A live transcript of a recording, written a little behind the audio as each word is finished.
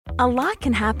A lot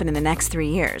can happen in the next 3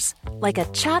 years. Like a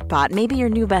chatbot may be your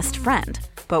new best friend.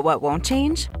 But what won't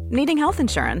change? Needing health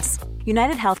insurance.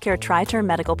 United Healthcare Tri-Term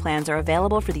Medical Plans are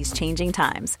available for these changing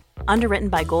times. Underwritten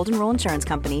by Golden Rule Insurance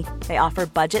Company, they offer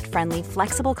budget-friendly,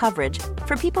 flexible coverage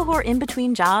for people who are in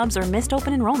between jobs or missed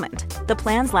open enrollment. The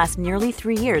plans last nearly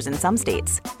 3 years in some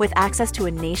states, with access to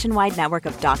a nationwide network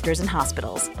of doctors and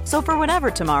hospitals. So for whatever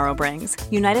tomorrow brings,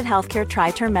 United Healthcare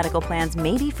Tri-Term Medical Plans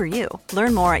may be for you.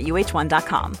 Learn more at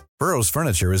uh1.com. Burrow's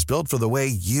furniture is built for the way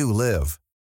you live.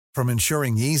 From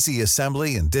ensuring easy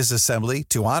assembly and disassembly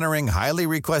to honoring highly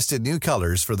requested new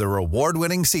colors for their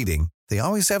award-winning seating, they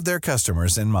always have their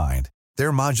customers in mind.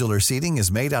 Their modular seating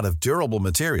is made out of durable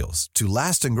materials to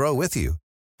last and grow with you.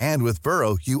 And with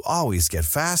Burrow, you always get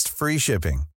fast, free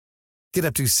shipping. Get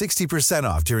up to 60%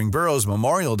 off during Burrow's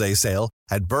Memorial Day sale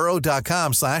at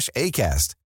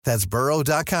burrow.com/ACAST. That's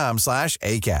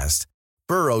burrow.com/ACAST.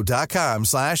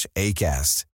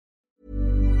 burrow.com/ACAST.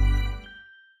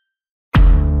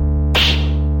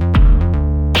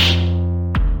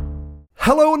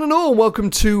 Hello one and all,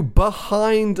 welcome to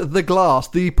Behind the Glass,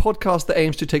 the podcast that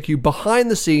aims to take you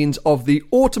behind the scenes of the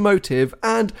automotive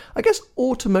and, I guess,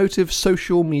 automotive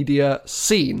social media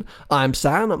scene. I'm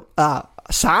San.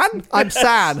 San? I'm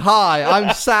San. Hi,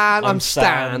 I'm San. I'm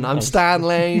Stan. I'm Stan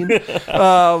Lane.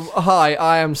 Hi,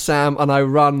 I am Sam, and I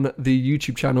run the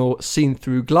YouTube channel Seen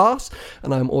Through Glass,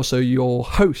 and I'm also your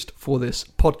host for this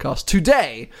podcast.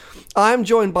 Today, I'm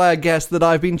joined by a guest that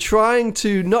I've been trying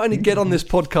to not only get on this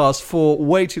podcast for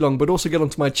way too long, but also get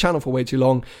onto my channel for way too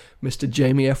long, Mr.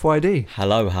 Jamie FYD.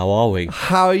 Hello, how are we?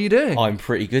 How are you doing? I'm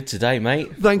pretty good today, mate.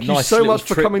 Thank you so much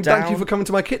for coming. Thank you for coming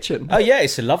to my kitchen. Oh yeah,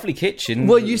 it's a lovely kitchen.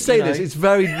 Well, you say this, it's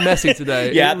very messy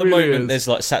today. Yeah, at the moment there's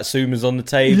like Satsumas on the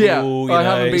table. Yeah, I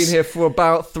haven't been here for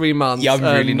about 3 months. Yeah, I'm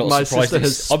really not surprised. I'm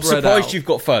surprised you've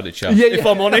got furniture, if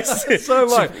I'm honest. So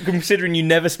am I. Considering you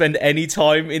never spend any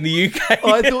time in the UK.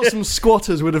 I thought some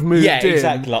squatters would have moved in. Yeah,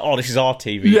 exactly. Like, this is our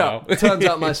TV now. Turns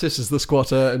out my sister's the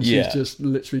squatter and she's just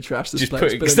literally trashed this place.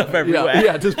 Just putting stuff everywhere.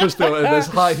 Yeah, just put stuff. There's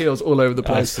high heels all over the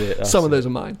place. That's some of those are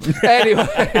mine.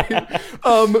 Anyway,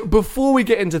 before we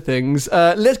get into things,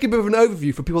 let's give a bit of an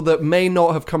overview for people that may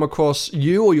not have come across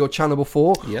you or your channel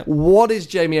before. Yep. What is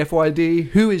Jamie FYD?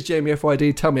 Who is Jamie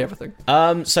FYD? Tell me everything.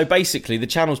 So basically, the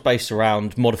channel's based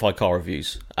around modified car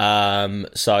reviews.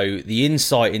 So the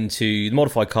insight into the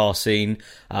modified car scene,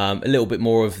 a little bit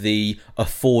more of the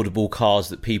affordable cars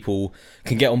that people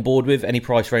can get on board with. Any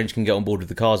price range can get on board with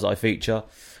the cars that I feature.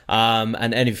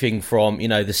 And anything from,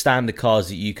 the standard cars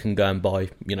that you can go and buy,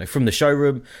 from the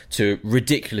showroom to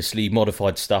ridiculously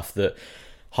modified stuff that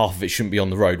half of it shouldn't be on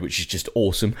the road, which is just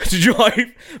awesome to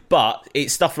drive. But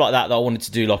it's stuff like that I wanted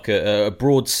to do, like a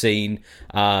broad scene,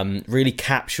 really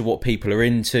capture what people are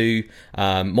into,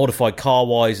 modified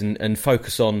car-wise, and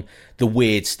focus on the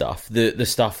weird stuff, the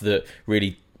stuff that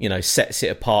really sets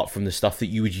it apart from the stuff that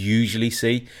you would usually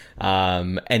see.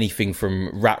 Anything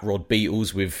from rat rod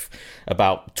Beetles with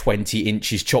about 20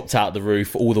 inches chopped out of the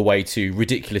roof, all the way to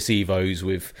ridiculous Evos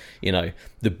with,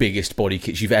 the biggest body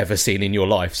kits you've ever seen in your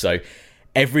life. So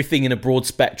everything in a broad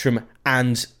spectrum,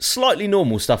 and slightly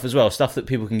normal stuff as well, stuff that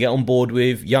people can get on board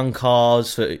with, young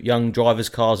cars, for young drivers'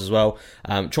 cars as well.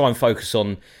 Try and focus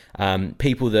on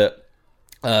people that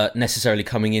necessarily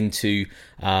coming into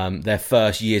their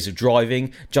first years of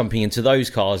driving, jumping into those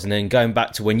cars, and then going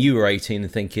back to when you were 18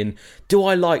 and thinking, do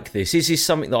I like this? Is this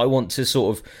something that I want to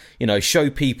sort of, show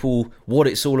people what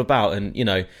it's all about? And,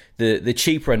 the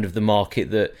cheaper end of the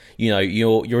market that,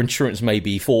 your insurance may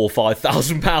be £4,000 or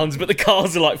 £5,000, but the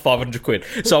cars are like 500 quid.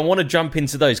 So I want to jump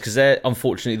into those because they're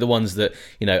unfortunately the ones that,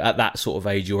 at that sort of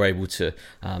age, you're able to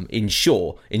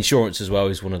insure. Insurance as well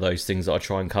is one of those things that I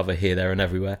try and cover here, there and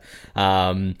everywhere.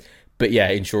 But yeah,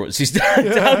 insurance is down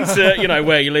to,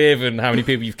 where you live and how many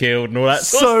people you've killed and all that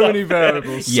sort of stuff. Many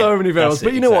variables. So many variables.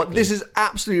 But you know what? This is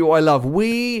absolutely what I love.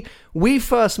 We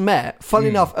first met, funny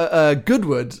enough, at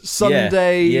Goodwood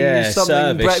Sunday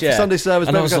service, Sunday service.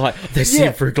 And I was like, they're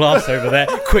seeing through glass over there.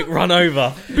 Quick run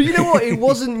over. But you know what? It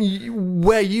wasn't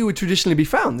where you would traditionally be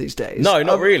found these days. No,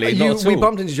 not really. Not at all. We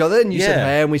bumped into each other and you said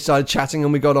hey, and we started chatting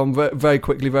and we got on very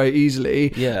quickly, very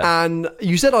easily. Yeah. And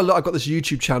you said, I've got this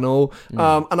YouTube channel.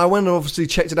 And I went and obviously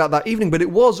checked it out that evening, but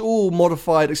it was all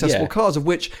modified, accessible cars, of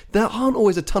which there aren't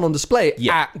always a ton on display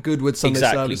at Goodwood Sunday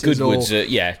services. Goodwood's,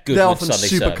 Goodwood they're often Sunday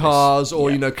supercars cars or,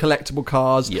 collectible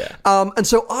cars. Yeah. And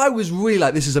so I was really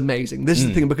like, this is amazing. This is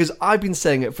the thing, because I've been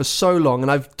saying it for so long,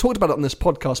 and I've talked about it on this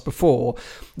podcast before,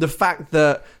 the fact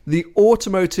that the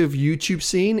automotive YouTube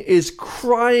scene is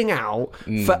crying out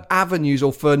for avenues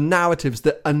or for narratives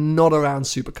that are not around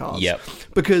supercars. Yep.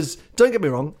 Because, don't get me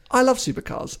wrong, I love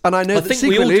supercars. And I know that think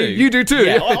we all secretly, do. you do too.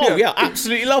 Yeah.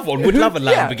 Absolutely love one. Would love a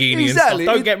Lamborghini and stuff.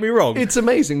 Don't get me wrong. It's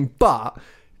amazing, but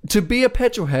to be a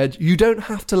petrol head, you don't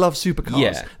have to love supercars.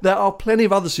 Yeah. There are plenty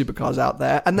of other supercars out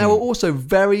there, and there are also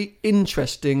very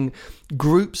interesting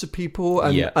groups of people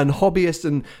and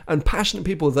hobbyists and passionate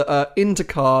people that are into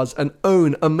cars and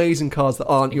own amazing cars that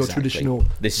aren't your traditional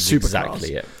This is supercars.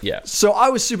 exactly it. Yeah. So I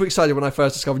was super excited when I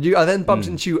first discovered you. I then bumped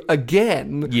into you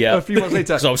again a few months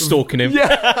later. Because I was stalking him.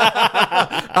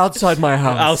 Yeah. Outside my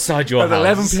house. Outside your house. At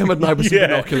 11 p.m. at night with some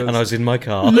binoculars. And I was in my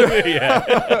car. And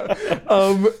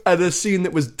a scene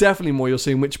that was definitely more your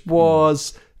scene, which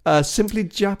was Simply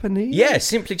Japanese. Yeah,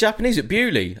 Simply Japanese at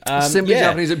Bewley.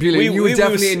 Japanese at Bewley. You were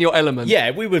definitely in your element.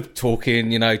 Yeah, we were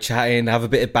talking, chatting, have a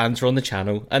bit of banter on the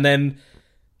channel, and then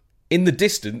in the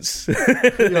distance,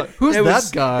 like, who's that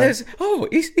guy?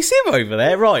 It's him over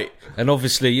there, right? And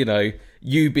obviously,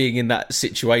 you being in that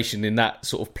situation, in that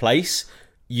sort of place,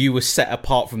 you were set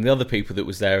apart from the other people that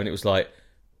was there, and it was like,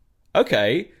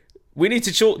 okay, we need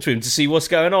to talk to him to see what's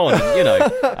going on.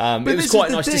 It was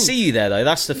quite nice to see you there, though.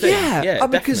 That's the thing. Yeah,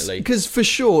 definitely. Because for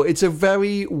sure, it's a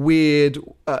very weird.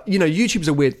 YouTube's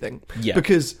a weird thing. Yeah.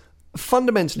 Because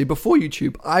fundamentally, before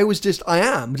YouTube, I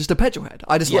am just a petrol head.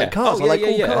 I just like cars. I like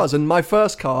all cars. And my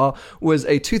first car was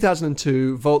a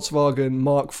 2002 Volkswagen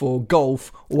Mark IV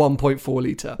Golf 1.4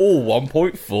 litre. Oh,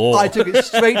 1.4. I took it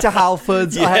straight to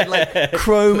Halfords. I had like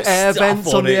chrome air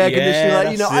vents on the air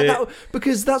conditioner.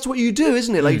 Because that's what you do,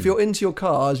 isn't it? Like if you're into your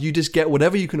cars, you just get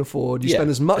whatever you can afford. You spend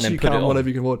as much as you can on whatever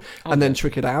you can afford, and then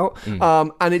trick it out.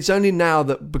 And it's only now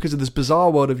that because of this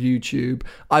bizarre world of YouTube,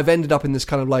 I've ended up in this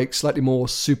kind of like slightly more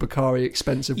supercar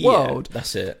expensive world.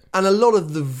 That's it. And a lot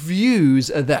of the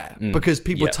views are there because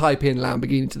people type in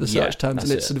Lamborghini to the search terms,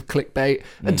 and it's sort of clickbait.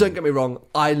 And don't get me wrong,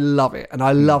 I love it, and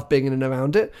I love being in and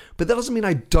around it, but that doesn't mean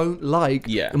I don't like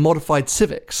modified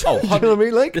Civics. Oh, do you know what I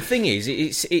mean? Like, the thing is,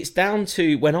 it's down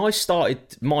to when I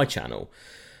started my channel,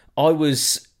 I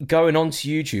was going onto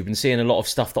YouTube and seeing a lot of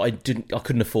stuff that I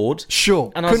couldn't afford.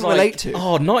 Sure, and I couldn't relate to.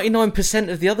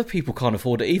 99% of the other people can't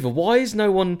afford it either. Why is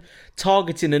no one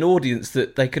targeting an audience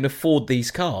that they can afford these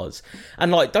cars?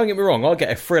 And like, don't get me wrong, I get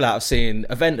a thrill out of seeing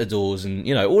Aventadors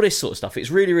and all this sort of stuff.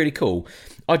 It's really, really cool.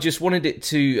 I just wanted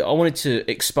to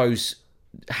expose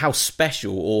how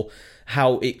special or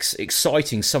how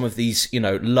exciting some of these,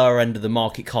 lower end of the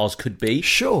market cars could be.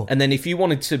 Sure. And then if you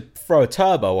wanted to throw a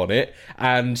turbo on it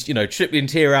and, trip the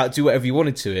interior out, do whatever you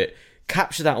wanted to it,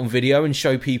 capture that on video and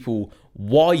show people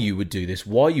why you would do this,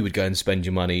 why you would go and spend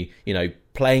your money,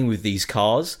 playing with these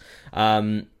cars.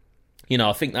 I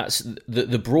think that's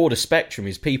the broader spectrum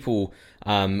is people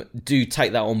do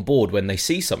take that on board when they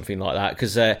see something like that,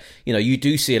 because you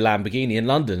do see a Lamborghini in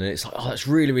London and it's like, oh, that's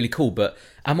really, really cool, but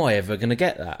am I ever going to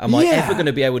get that? Am I ever going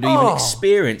to be able to even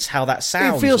experience how that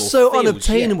sounds? It feels so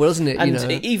unobtainable, doesn't it?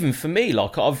 And even for me,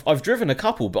 like I've driven a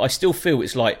couple, but I still feel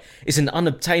it's an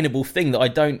unobtainable thing that I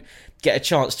don't get a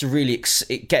chance to really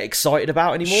get excited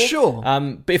about anymore. Sure.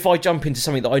 But if I jump into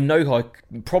something that I know I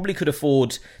probably could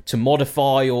afford to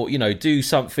modify or, do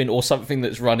something, or something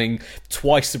that's running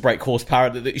twice the brake horsepower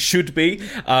that it should be,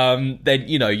 then,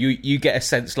 you get a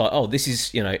sense like, oh, this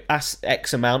is,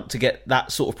 X amount to get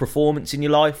that sort of performance in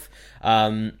your life.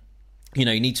 You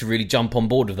need to really jump on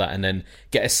board with that and then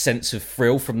get a sense of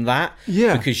thrill from that.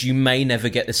 Yeah. Because you may never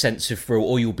get the sense of thrill,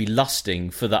 or you'll be lusting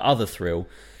for that other thrill,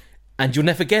 and you'll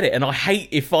never get it. And I hate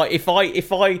if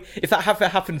that ever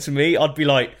happened to me, I'd be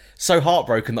like so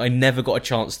heartbroken that I never got a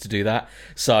chance to do that.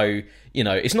 So,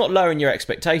 it's not lowering your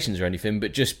expectations or anything,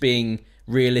 but just being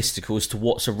realistic as to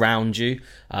what's around you.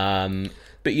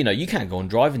 But, you can go on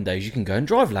driving days. You can go and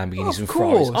drive Lamborghinis and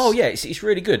Ferraris. Oh, yeah, it's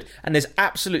really good. And there's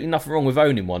absolutely nothing wrong with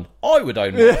owning one. I would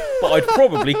own one, but I'd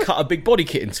probably cut a big body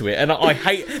kit into it. And I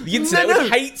hate... The internet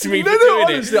would hate me for doing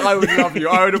honestly, it. I would love you.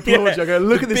 I would applaud you. I go,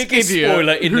 look at this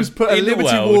idiot who's put a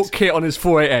Liberty Walk kit on his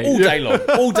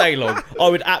 488. All day long. I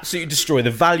would absolutely destroy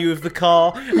the value of the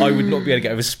car. I would not be able to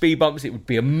get over speed bumps. It would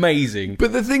be amazing.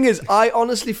 But the thing is, I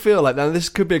honestly feel like, now this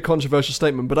could be a controversial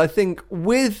statement, but I think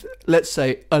with, let's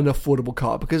say, an affordable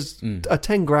car, because a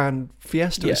 10 grand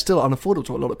Fiesta is still unaffordable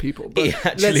to a lot of people. But it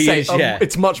actually let's say, is,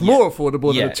 it's much more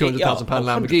affordable than a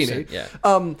 £200,000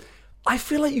 Lamborghini. I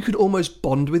feel like you could almost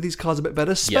bond with these cars a bit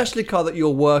better, especially a car that you're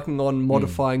working on,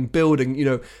 modifying,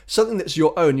 building, something that's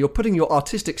your own. You're putting your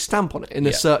artistic stamp on it in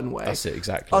a certain way. That's it,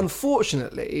 exactly.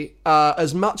 Unfortunately,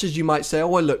 as much as you might say, oh,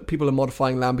 well, look, people are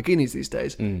modifying Lamborghinis these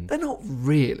days, they're not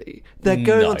really. They're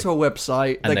going onto a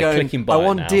website, and they're going, clicking buy I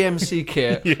want now. DMC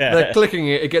kit, they're clicking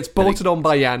it, it gets bolted on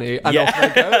by Yanni, and off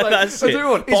they go. Like, that's it.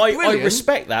 It's But I brilliant.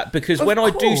 respect that, because when I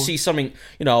do see something,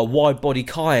 a wide body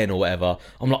Cayenne or whatever,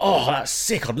 I'm like, oh, that's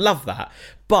sick, I'd love that.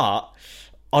 But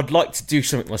I'd like to do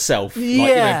something myself,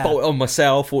 like, bolt it on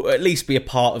myself, or at least be a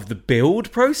part of the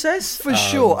build process. For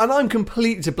sure, and I'm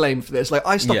completely to blame for this. Like,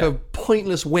 I stuck a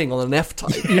pointless wing on an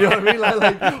F-Type. You know what I mean?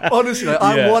 Like honestly,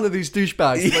 I'm one of these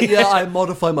douchebags. Like, I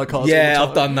modify my cars. Yeah, all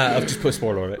the I've time. done that. I've just put a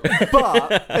spoiler on it.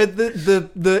 But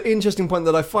the interesting point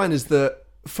that I find is that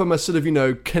from a sort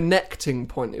of, connecting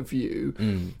point of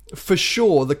view, for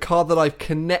sure, the car that I've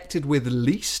connected with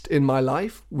least in my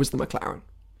life was the McLaren.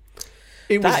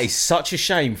 That is such a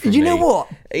shame for me. You know what?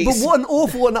 But what an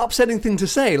awful and upsetting thing to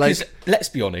say. Like, let's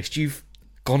be honest, you've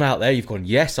gone out there, you've gone,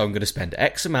 yes, I'm going to spend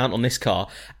X amount on this car,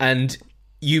 and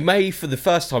you may, for the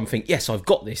first time, think, yes, I've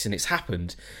got this, and it's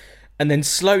happened. And then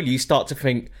slowly you start to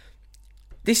think,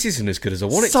 this isn't as good as I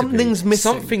want it to be. Something's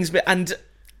missing. And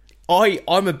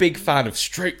I'm a big fan of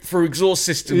straight through exhaust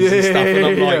systems and stuff, and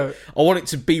I'm like, I want it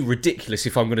to be ridiculous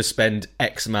if I'm going to spend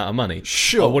X amount of money.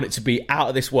 Sure. I want it to be out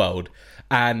of this world.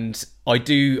 And I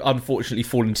do, unfortunately,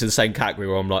 fall into the same category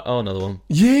where I'm like, oh, another one.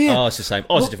 Yeah. Oh, it's the same.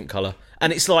 Oh, it's a different colour.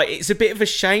 And it's like, it's a bit of a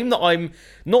shame that I'm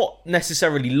not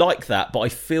necessarily like that, but I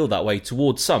feel that way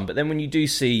towards some. But then when you do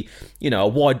see, a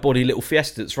wide body little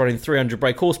Fiesta that's running 300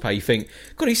 brake horsepower, you think,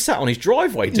 God, he's sat on his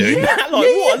driveway doing that. Like,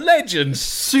 what a legend.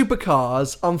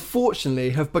 Supercars,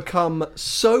 unfortunately, have become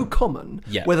so common,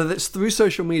 whether that's through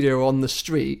social media or on the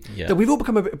street, that we've all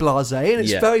become a bit blasé, and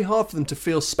it's very hard for them to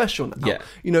feel special now.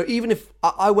 Even if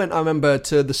I remember,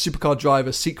 to the Supercar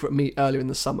Driver Secret Meet earlier in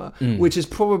the summer, which is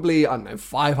probably,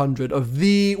 500 of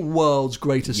the world's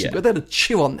greatest super. They had a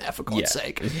chew on there, for God's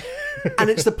sake. And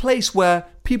it's the place where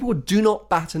people do not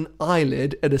bat an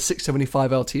eyelid at a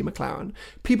 675 LT McLaren.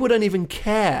 People don't even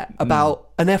care about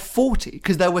an F40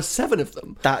 because there were 7 of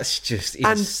them. That's just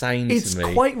insane to me. It's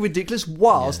quite ridiculous.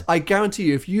 Whilst I guarantee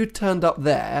you, if you turned up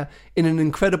there in an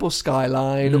incredible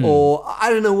Skyline or I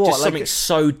don't know what, just something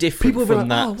so different people from would be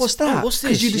like, that. oh, what's that? What's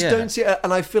this? Because you just don't see it.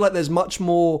 And I feel like there's much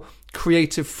more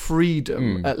creative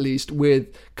freedom, at least, with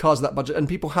cars of that budget, and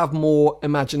people have more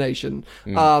imagination.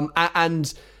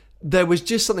 And there was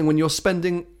just something when you're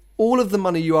spending all of the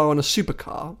money you are on a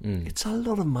supercar, it's a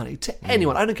lot of money to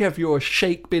anyone. I don't care if you're a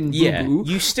shake bin boo-boo.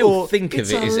 You still think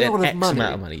of it as an X money.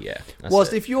 amount of money,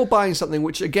 Whilst if you're buying something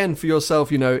which, again, for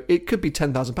yourself, it could be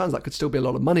 £10,000, that could still be a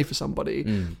lot of money for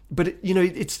somebody. But,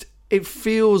 it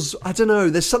feels, I don't know,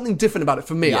 there's something different about it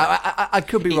for me. I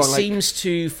could be wrong. It seems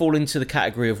to fall into the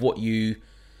category of what you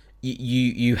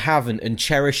have and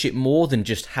cherish it more than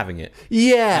just having it.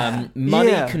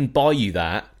 Money can buy you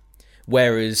that,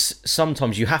 whereas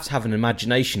sometimes you have to have an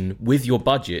imagination with your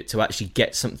budget to actually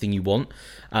get something you want,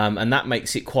 and that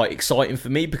makes it quite exciting for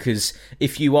me, because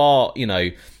if you are,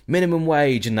 minimum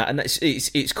wage and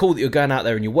it's cool that you're going out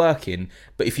there and you're working,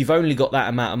 but if you've only got that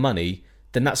amount of money,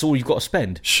 then that's all you've got to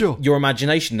spend. Sure. Your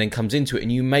imagination then comes into it,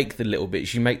 and you make the little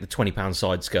bits, you make the £20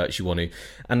 side skirts you want to,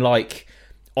 and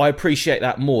I appreciate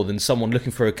that more than someone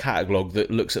looking for a catalogue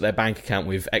that looks at their bank account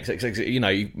with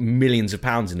XXX, millions of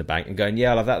pounds in the bank and going,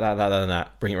 yeah, I'll have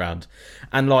that, bring it round.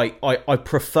 And I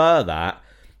prefer that,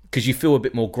 because you feel a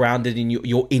bit more grounded and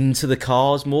you're into the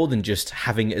cars more than just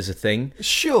having it as a thing.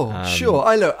 Sure.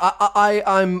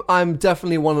 I'm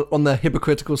definitely one on the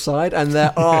hypocritical side, and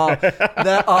there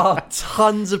are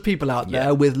tons of people out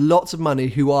there with lots of money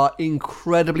who are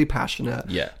incredibly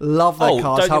passionate, love their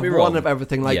cars, have one of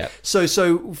everything.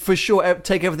 So for sure,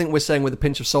 take everything we're saying with a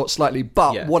pinch of salt slightly.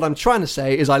 But what I'm trying to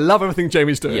say is, I love everything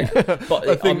Jamie's doing.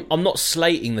 But I'm not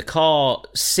slating the car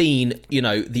scene,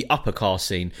 the upper car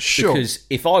scene, because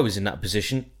if I was in that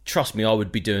position, trust me, I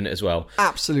would be doing it as well.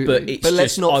 Absolutely. But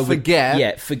let's not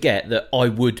forget. Forget that I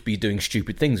would be doing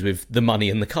stupid things with the money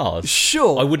and the cars.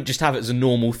 Sure. I wouldn't just have it as a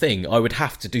normal thing. I would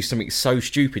have to do something so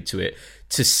stupid to it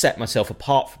to set myself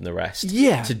apart from the rest.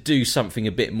 Yeah. To do something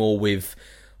a bit more with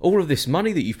all of this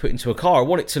money that you've put into a car. I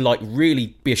want it to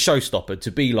really be a showstopper,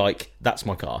 to be like, that's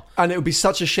my car. And it would be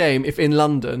such a shame if in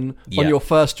London, on your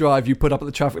first drive, you put up at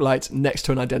the traffic lights next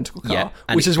to an identical car,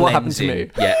 which is what happened to me.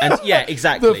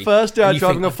 Exactly. The first day I was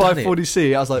driving a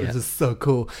 540C, I was like, this is so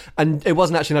cool. And it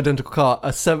wasn't actually an identical car.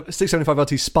 A 675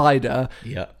 LT Spider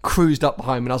cruised up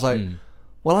behind me, and I was like,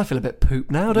 well, I feel a bit poop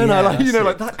now, don't I? Yeah, Like, that's it.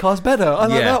 like that car's better. I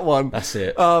like that one. That's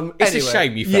it. It's Anyway, a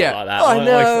shame you felt like that. I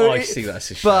know. I see that's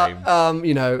a shame. But,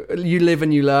 you live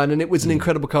and you learn, and it was an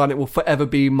incredible car, and it will forever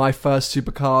be my first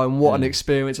supercar, and what an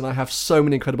experience, and I have so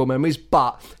many incredible memories.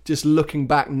 But just looking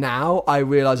back now, I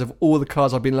realise of all the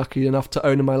cars I've been lucky enough to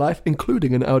own in my life,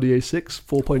 including an Audi A6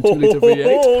 4.2 litre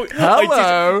V8.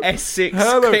 Hello. S6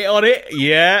 Hello. kit on it.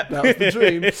 Yeah. That was the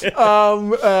dream.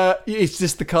 It's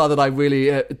just the car that I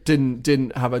really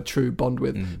didn't have a true bond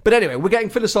with. But anyway, we're getting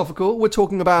philosophical. We're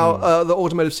talking about the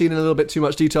automotive scene in a little bit too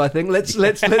much detail, I think. Let's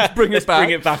bring it back.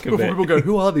 Bring it back a before bit. people go,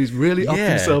 who are these really up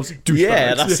themselves douchebags?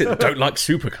 Yeah, that's it. Don't like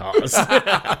supercars.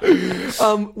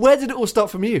 Where did it all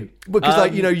start from you?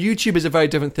 Because YouTube is a very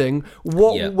different thing.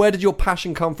 Where did your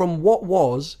passion come from? What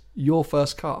was your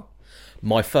first car?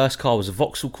 My first car was a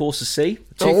Vauxhall Corsa C,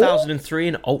 2003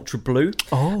 in ultra blue.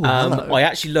 I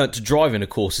actually learnt to drive in a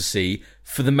Corsa C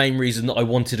for the main reason that I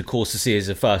wanted a Corsa C as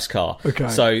a first car. Okay.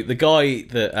 So the guy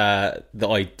that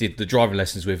I did the driving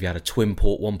lessons with, he had a twin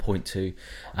port 1.2,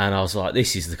 and I was like,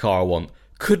 this is the car I want.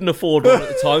 Couldn't afford one at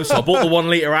the time, so I bought the 1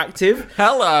 litre Active.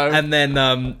 Hello. And then,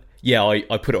 I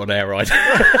put it on air ride.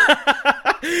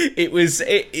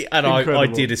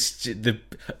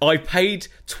 I paid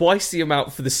twice the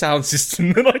amount for the sound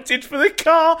system than I did for the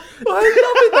car. I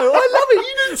love it though. I love it.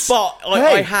 You didn't. But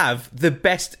I have the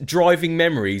best driving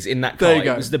memories in that car. There you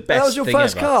go. It was the best. That was your thing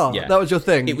first ever. car. Yeah. That was your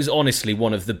thing. It was honestly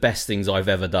one of the best things I've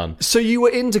ever done. So you were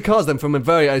into cars then from a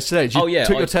very early stage. You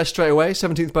took your test straight away.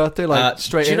 17th birthday,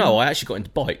 straight do in. you know? I actually got into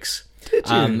bikes. Did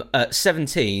you? At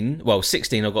 16,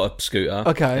 I got a scooter.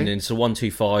 Okay. And then so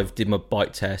 125 did my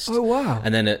bike test. Oh wow.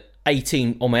 And then at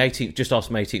 18, on my 18th, just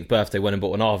after my 18th birthday, went and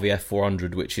bought an RVF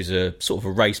 400, which is a sort of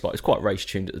a race bike. It's quite race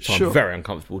tuned at the time. Sure. Very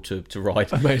uncomfortable to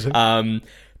ride. Amazing.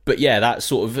 But yeah, that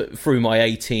sort of through my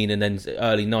 18 and then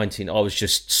early 19, I was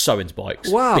just so into bikes.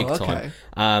 Wow, Big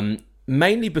time.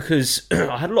 Mainly because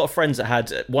I had a lot of friends that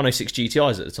had 106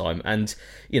 GTIs at the time, and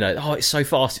it's so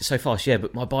fast. Yeah,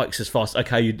 but my bike's as fast.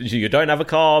 Okay, you don't have a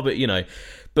car, but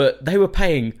they were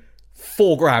paying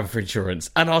 $4,000 for insurance,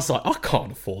 and I was like, I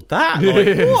can't afford that.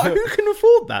 Like, what? Who can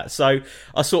afford that? So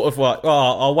I sort of like,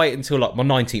 I'll wait until like my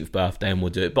 19th birthday and we'll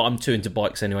do it. But I'm too into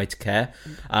bikes anyway to care.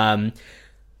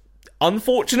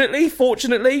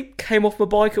 Fortunately, came off my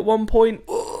bike at one point,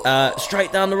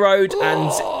 straight down the road, and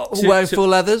wearing full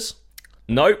leathers.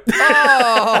 Nope.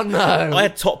 Oh no! I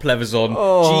had top leathers on,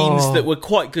 jeans that were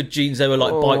quite good jeans. They were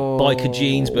like biker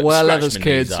jeans, but wear scratched leathers, my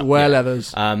kids. knees up. Wear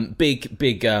leathers. Big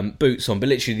boots on, but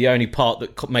literally the only part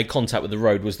that made contact with the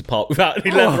road was the part without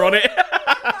any leather on it,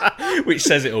 which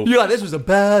says it all. Yeah, this was a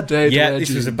bad day. Yeah,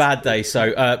 this was a bad day.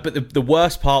 So, but the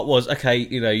worst part was, okay,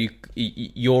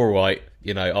 you're all right.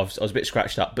 I was a bit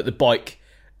scratched up, but the bike,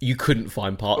 you couldn't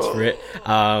find parts for it.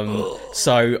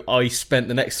 So I spent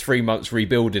the next 3 months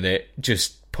rebuilding it,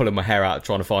 just pulling my hair out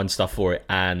trying to find stuff for it,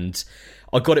 and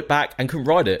I got it back and couldn't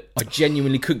ride it. I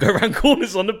genuinely couldn't go around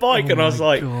corners on the bike, and I was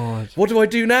like, God. What do I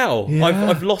do now? Yeah.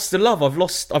 I've lost the love. I've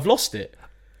lost it.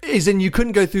 Is in you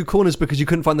couldn't go through corners because you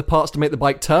couldn't find the parts to make the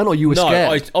bike turn, or you were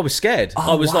scared? I was scared.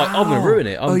 I was like, I'm going to ruin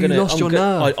it. You lost your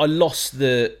nerve. I lost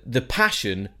the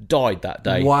passion, died that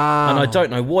day. Wow. And I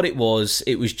don't know what it was.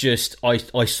 It was just,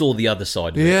 I saw the other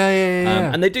side of it.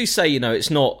 Yeah. And they do say, it's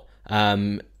not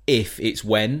if, it's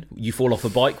when you fall off a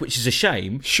bike, which is a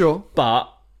shame. Sure. But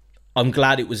I'm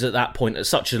glad it was at that point at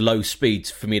such a low speed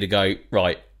for me to go,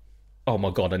 right, oh my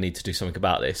God, I need to do something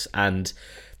about this. And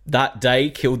that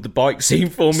day killed the bike scene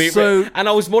for me. And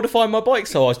I was modifying my bike,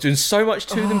 so I was doing so much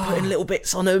to them, putting little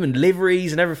bits on them and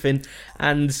liveries and everything.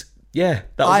 And yeah,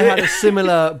 that was I had a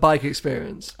similar bike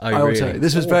experience. Oh, I will really? tell you.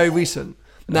 This was very recent.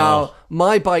 Now,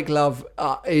 my bike love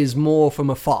is more from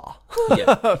afar.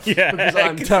 Yeah. Because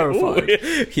I'm terrified.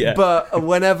 Yeah. But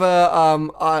whenever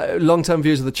long-term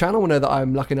viewers of the channel will know that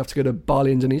I'm lucky enough to go to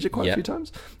Bali, Indonesia quite a few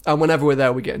times. And whenever we're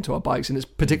there, we get into our bikes, and it's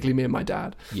particularly me and my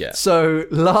dad. Yeah. So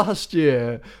last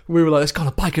year, we were like, let's go on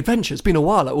a bike adventure. It's been a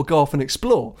while. We'll go off and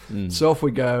explore. So off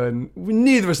we go, and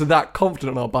neither of us are that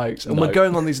confident on our bikes. And we're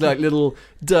going on these like little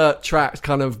dirt tracks,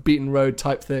 kind of beaten road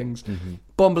type things,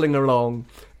 bumbling along.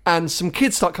 And some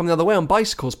kids start coming the other way on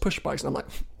bicycles, push bikes, and I'm like,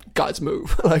 guys,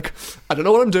 move. Like, I don't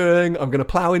know what I'm doing. I'm going to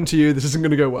plow into you. This isn't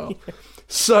going to go well.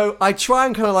 So I try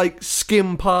and kind of like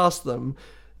skim past them.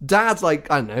 Dad's like,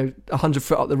 I don't know, 100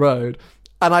 foot up the road.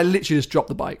 And I literally just drop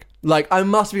the bike. Like, I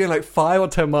must be going like 5 or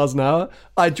 10 miles an hour.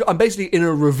 I'm basically in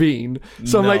a ravine,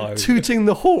 so I'm like tooting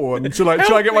the horn to like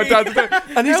try and get my dad to go.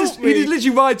 And he just literally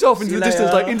rides off into the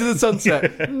distance, like into the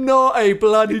sunset. Not a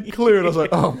bloody clue. And I was like,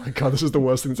 oh my God, this is the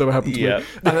worst thing that's ever happened to me.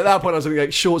 And at that point, I was wearing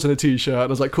like shorts and a t-shirt. And I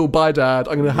was like, cool, bye, Dad.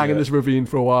 I'm going to hang in this ravine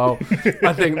for a while.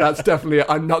 I think that's definitely,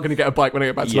 I'm not going to get a bike when I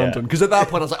get back to London. Because at that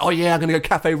point, I was like, oh yeah, I'm going to go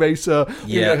cafe racer. I'm going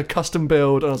to go a custom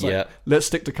build. And I was like, let's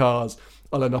stick to cars.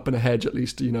 I'll end up in a hedge, at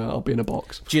least, I'll be in a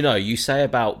box. Do you know, you say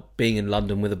about being in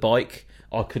London with a bike,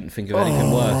 I couldn't think of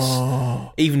anything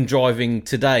worse. Even driving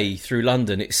today through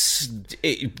London,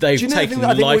 they've taken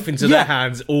life into their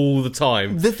hands all the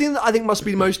time. The thing that I think must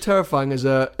be most terrifying as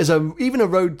even a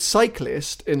road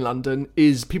cyclist in London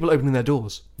is people opening their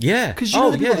doors. Yeah. Because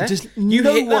you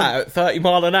hit that at 30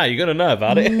 mile an hour, you're going to know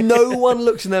about it. No one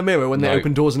looks in their mirror when they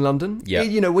open doors in London. Yeah.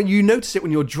 When you notice it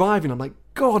when you're driving, I'm like,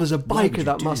 God, as a biker,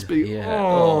 that must be...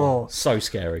 Yeah. So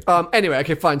scary. Anyway,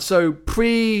 okay, fine. So,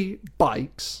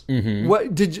 pre-bikes,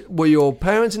 were your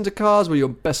parents into cars? Were your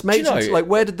best mates into... Like,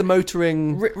 where did the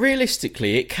motoring...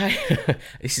 Realistically, it came...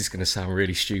 This is going to sound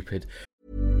really stupid.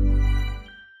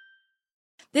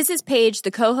 This is Paige,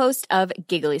 the co-host of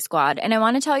Giggly Squad, and I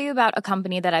want to tell you about a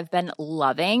company that I've been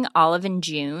loving, Olive &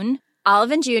 June.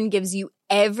 Olive & June gives you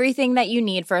everything that you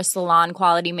need for a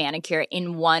salon-quality manicure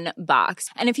in one box.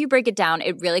 And if you break it down,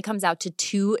 it really comes out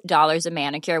to $2 a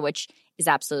manicure, which is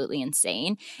absolutely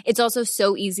insane. It's also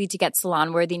so easy to get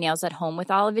salon-worthy nails at home with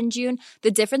Olive & June.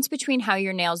 The difference between how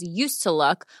your nails used to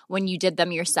look when you did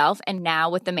them yourself and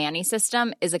now with the Mani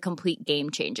system is a complete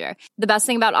game changer. The best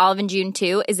thing about Olive & June,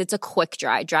 too, is it's a quick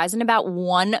dry. Dries in about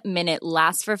 1 minute,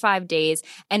 lasts for 5 days,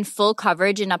 and full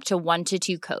coverage in up to 1 to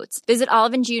 2 coats. Visit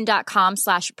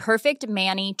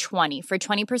oliveandjune.com/perfectmani20 for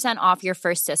 20% off your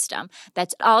first system.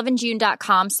 That's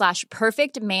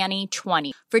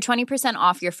oliveandjune.com/perfectmani20 for 20%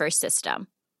 off your first system.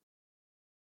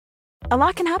 A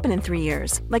lot can happen in 3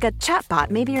 years, like a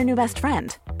chatbot may be your new best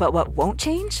friend. But what won't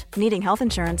change? Needing health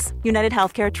insurance. United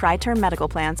Healthcare Tri-Term Medical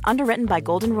Plans, underwritten by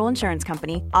Golden Rule Insurance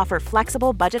Company, offer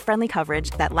flexible, budget-friendly coverage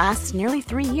that lasts nearly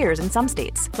 3 years in some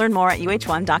states. Learn more at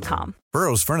uh1.com.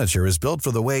 Burrow's furniture is built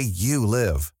for the way you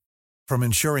live. From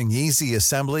ensuring easy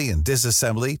assembly and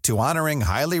disassembly to honoring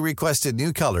highly requested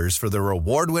new colors for their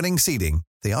award-winning seating,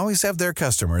 they always have their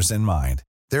customers in mind.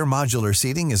 Their modular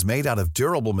seating is made out of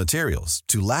durable materials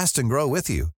to last and grow with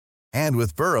you. And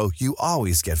with Burrow, you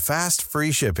always get fast,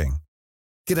 free shipping.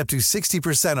 Get up to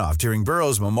 60% off during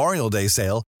Burrow's Memorial Day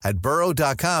sale at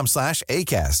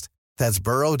burrow.com/ACAST. That's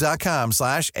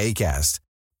burrow.com/ACAST.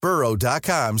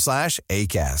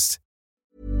 burrow.com/ACAST.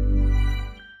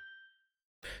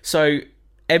 So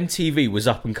MTV was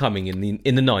up and coming in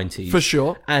the 90s. For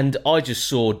sure. And I just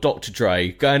saw Dr. Dre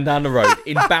going down the road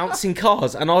in bouncing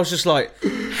cars. And I was just like,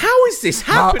 how is this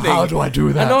happening? How do I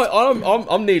do that? And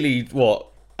I'm nearly,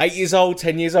 8 years old,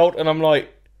 10 years old? And I'm like,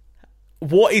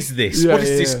 what is this? What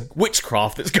is this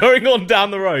witchcraft that's going on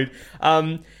down the road?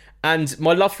 And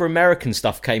my love for American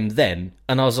stuff came then.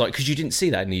 And I was like, because you didn't see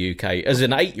that in the UK. As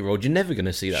an 8-year-old, you're never going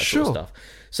to see that sort of stuff.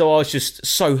 So I was just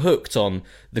so hooked on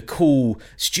the cool,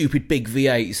 stupid big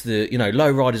V8s, the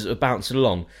low riders that were bouncing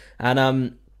along,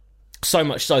 and so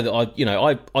much so that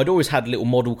I'd always had little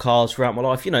model cars throughout my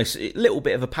life. A little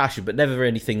bit of a passion, but never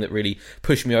anything that really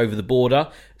pushed me over the border.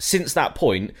 Since that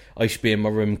point, I used to be in my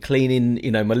room cleaning,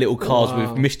 my little cars with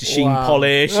Mr. Sheen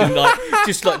polish and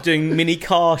just doing mini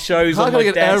car shows on my desk. How can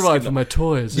I get air ride for my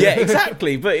toys? Yeah,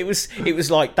 exactly. But it was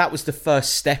like that was the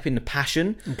first step in the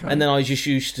passion. Okay. And then I just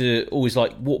used to always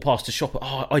walk past a shop.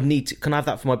 Oh, can I have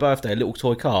that for my birthday? A little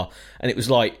toy car. And it was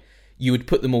like, you would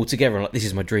put them all together and this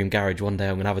is my dream garage. One day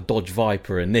I'm going to have a Dodge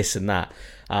Viper and this and that.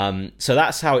 So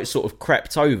that's how it sort of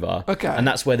crept over. Okay. And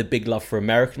that's where the big love for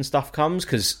American stuff comes,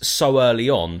 because so early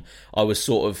on I was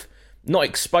sort of not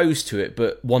exposed to it,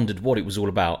 but wondered what it was all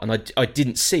about. And I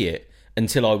didn't see it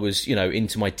until I was,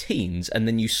 into my teens. And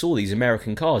then you saw these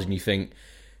American cars and you think,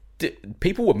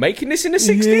 people were making this in the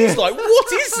 60s? Yeah.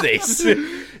 What is this?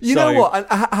 You know what?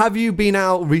 Have you been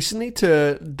out recently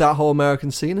to that whole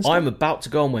American scene? I'm about to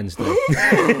go on Wednesday.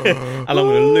 And I'm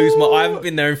going to lose my... I haven't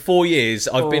been there in 4 years.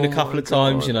 I've been a couple of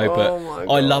times, but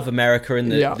I love America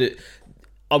and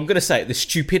I'm going to say it, the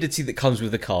stupidity that comes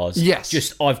with the cars.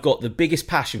 Yes. I've got the biggest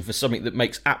passion for something that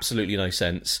makes absolutely no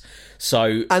sense.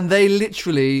 So... And they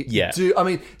literally do... I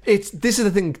mean, this is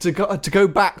the thing, to go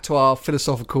back to our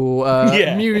philosophical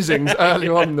musings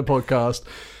earlier on in the podcast,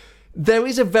 there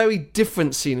is a very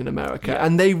different scene in America,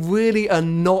 and they really are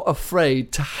not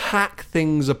afraid to hack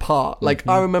things apart.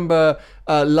 I remember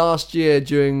last year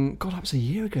during... God, that was a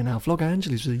year ago now. Vlog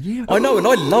Angeles was a year ago. I know, and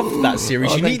I loved that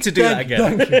series. You need to do that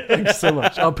again. Thank you so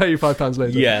much. I'll pay you £5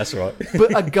 later. Yeah, that's right.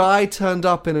 But a guy turned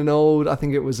up in an old, I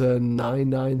think it was a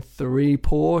 993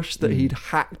 Porsche that he'd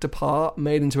hacked apart,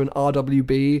 made into an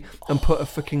RWB, and put a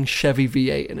fucking Chevy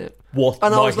V8 in it. What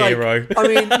And I my was like, hero. I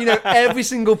mean, you know, every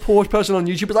single Porsche person on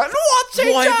YouTube was like, what's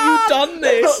he Why have you done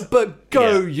this? But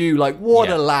go Yeah. you, like, what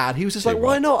Yeah. a lad. He was just like, Too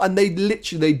why right. not? And they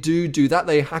do that.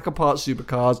 They hack apart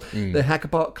supercars. They hack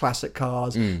apart classic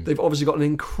cars. They've obviously got an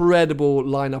incredible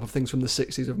lineup of things from the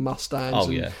 60s of Mustangs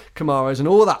and yeah. Camaros and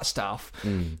all that stuff.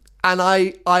 And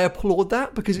I applaud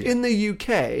that because in the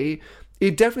UK,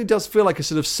 it definitely does feel like a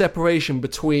sort of separation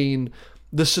between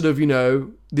the sort of, you know,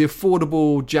 the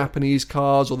affordable Japanese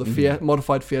cars or the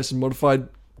modified Fiestas, modified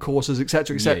Corsas,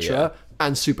 etc., etc.,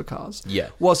 and supercars. Yeah.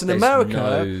 Whilst in There's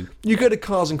America, you go to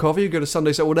Cars and Coffee, you go to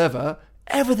Sunday Sale, whatever,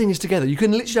 everything is together. You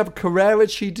can literally have a Carrera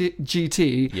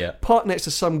GT parked next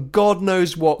to some God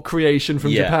knows what creation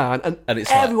from Japan, and it's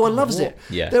like, everyone loves what? it.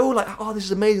 Yeah. They're all like, oh, this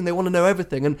is amazing. They want to know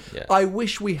everything. And Yeah. I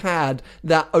wish we had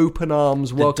that open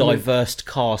arms, The welcoming. diverse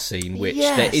car scene, which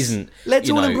Yes. there isn't. Let's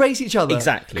you all know, embrace each other.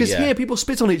 Exactly. Because yeah. here people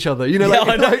spit on each other. You know, Yeah, like,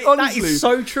 I know. like, That honestly, is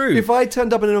so true. If I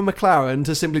turned up in a McLaren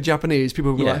to Simply Japanese,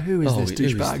 people would be Yeah. like, who is Oh, this who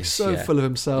is douchebag? this? So Yeah. full of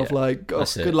himself. Yeah. Like, oh,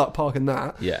 That's it. good luck parking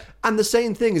that. Yeah. And the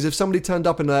same thing is if somebody turned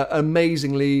up in an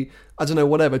amazingly, I don't know,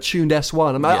 whatever, tuned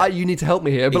S1. I mean, you need to help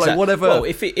me here, but like Exact- whatever. Well,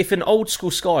 if an old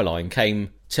school Skyline came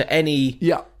to any,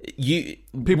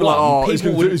 People are like, oh,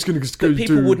 it's gonna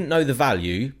people do- wouldn't know the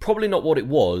value, probably not what it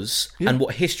was, and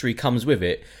what history comes with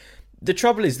it. The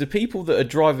trouble is, the people that are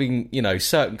driving, you know,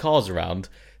 certain cars around,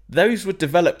 those were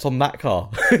developed on that car.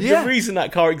 Yeah. The reason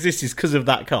that car exists is because of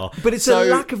that car. But it's So- a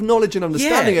lack of knowledge and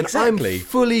understanding, Yeah, and exactly. I'm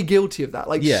fully guilty of that.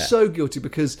 Like, Yeah. so guilty,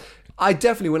 because I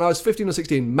definitely, when I was 15 or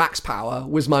 16, Max Power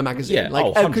was my magazine. Yeah,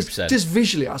 like, 100%. just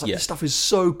visually, I was like, Yeah. this stuff is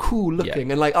so cool looking.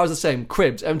 Yeah. And like, I was the same.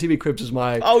 Cribs, MTV Cribs was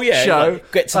my Oh, yeah, show.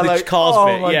 like, get to And the like, cars oh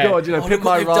bit, my yeah. God, you know, Oh, Pimp look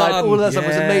what My they've Ride, done. all that stuff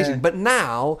was Yeah. amazing. But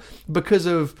now, because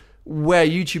of where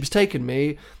YouTube's taken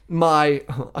me, I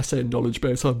say knowledge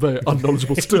base, I'm very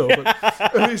unknowledgeable still, but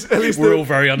at least We're all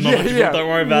very unknowledgeable, don't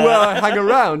worry about where that. I hang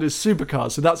around is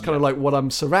supercars, so that's kind of like what I'm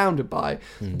surrounded by.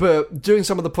 But doing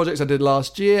some of the projects I did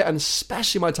last year, and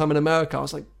especially my time in America, I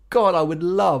was like, God, I would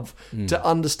love to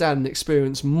understand and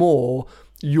experience more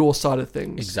your side of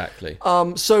things. Exactly.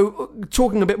 So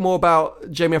talking a bit more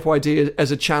about Jamie FYD as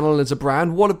a channel and as a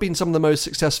brand, what have been some of the most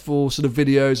successful sort of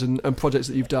videos and projects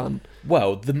that you've done?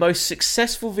 Well, the most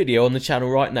successful video on the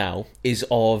channel right now is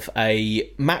of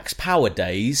a Max Power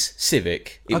Days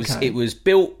Civic. Okay. It was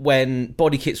built when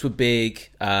body kits were big,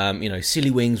 you know,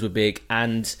 silly wings were big,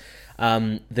 and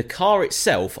the car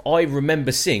itself, I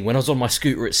remember seeing when I was on my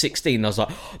scooter at 16. I was like,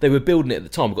 they were building it at the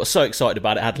time. I got so excited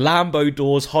about it. It had Lambo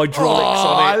doors, hydraulics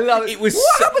on it. I love it. It was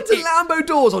what so- happened to Lambo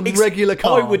doors on regular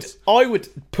cars? I would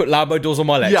put Lambo doors on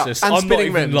my Lexus. and I'm spinning not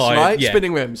even rims, lying. right? Yeah.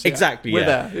 Spinning rims, yeah. Exactly. We're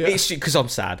Yeah. there, yeah. It's because I'm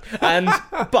sad. And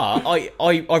but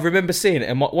I remember seeing it,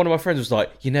 and one of my friends was like,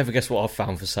 "You never guess what I've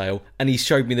found for sale." And he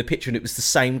showed me the picture, and it was the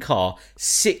same car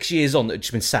 6 years on that had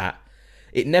just been sat.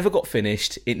 It never got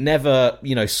finished. It never,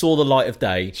 you know, saw the light of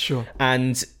day. Sure.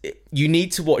 And you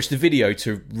need to watch the video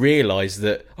to realise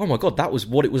that, oh my God, that was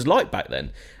what it was like back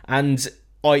then. And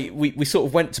we sort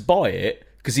of went to buy it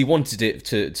because he wanted it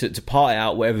to part it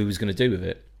out, whatever he was going to do with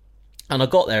it. And I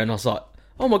got there and I was like,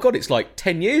 oh my God, it's like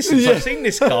 10 years since I've seen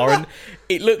this car and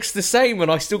it looks the same, and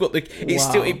I still got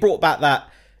it brought back that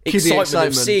excitement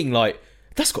of seeing, like,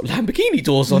 that's got Lamborghini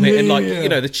doors on it, and like, you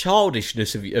know, the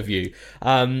childishness of you.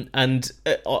 And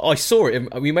I saw it,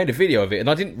 and we made a video of it, and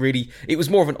I didn't really. It was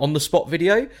more of an on the spot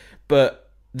video,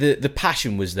 but the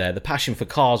passion was there. The passion for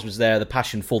cars was there. The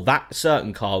passion for that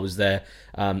certain car was there.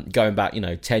 Going back,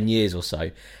 10 years or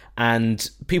so. And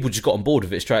people just got on board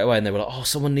with it straight away, and they were like, oh,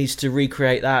 someone needs to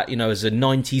recreate that, as a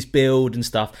 90s build and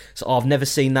stuff. So I've never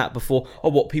seen that before. Oh,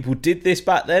 what, people did this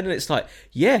back then? And it's like,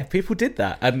 yeah, people did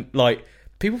that. And like,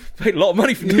 people paid a lot of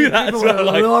money for doing that as well.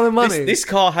 Like, a lot of money. This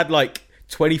car had like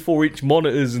 24-inch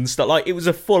monitors and stuff. Like, it was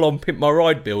a full-on Pimp My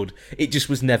Ride build. It just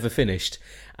was never finished.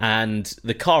 And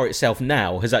the car itself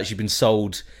now has actually been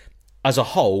sold as a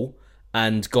whole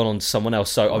and gone on to someone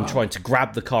else. So I'm trying to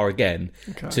grab the car again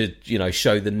to,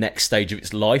 show the next stage of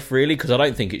its life, really, because I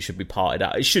don't think it should be parted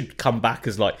out. It should come back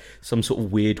as like some sort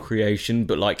of weird creation,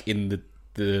 but like in the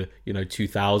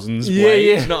 2000s way.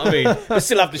 Yeah. You know what I mean? But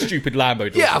still have the stupid Lambo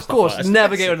doors. Yeah, and of stuff course. like that.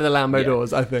 Never get rid of the Lambo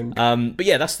doors, I think. But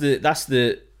yeah, that's the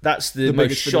most biggest video on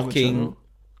the shocking channel.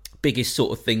 biggest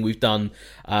sort of thing we've done,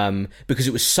 because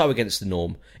it was so against the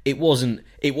norm. It wasn't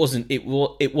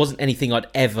anything I'd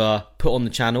ever put on the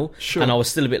channel. Sure. And I was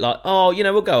still a bit like, oh,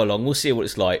 we'll go along, we'll see what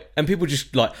it's like. And people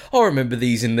just like, oh, I remember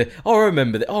these I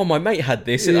remember that. Oh, my mate had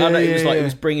this, and it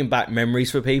was bringing back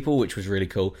memories for people, which was really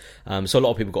cool. So a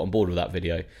lot of people got on board with that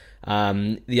video.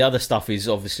 The other stuff is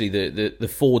obviously the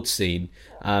Ford scene.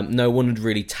 No one had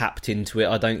really tapped into it,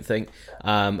 I don't think.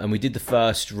 And we did the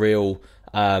first real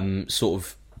sort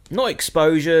of, not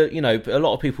exposure, a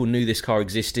lot of people knew this car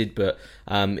existed, but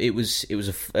it was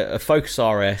a Focus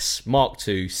RS Mark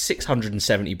II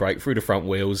 670 brake through the front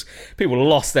wheels. People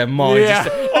lost their minds. Yeah.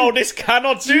 Oh, this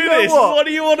cannot do You know this. what? What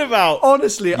are you on about?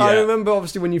 Honestly, I Yeah. remember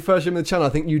obviously when you first showed me the channel, I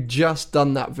think you just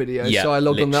done that video. Yeah, So I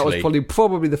logged on. That was literally.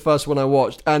 probably the first one I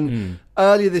watched. And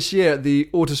earlier this year at the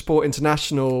Autosport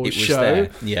International was show, there.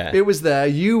 Yeah. it was there.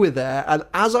 You were there. And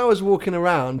as I was walking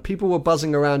around, people were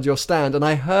buzzing around your stand, and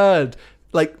I heard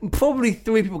like probably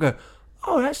 3 people go,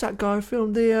 "Oh, that's that guy who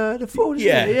filmed the Ford."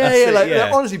 Yeah, yeah, that's yeah. it, Like,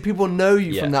 yeah. honestly, people know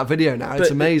you Yeah. from that video now. It's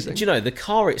But amazing. Do you know, the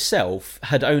car itself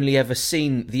had only ever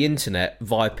seen the internet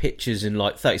via pictures and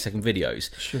like 30-second videos.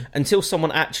 Until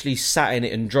someone actually sat in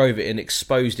it and drove it and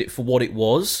exposed it for what it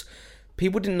was.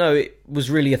 People didn't know it was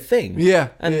really a thing. Yeah,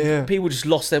 And yeah. people just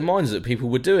lost their minds that people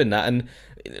were doing that. And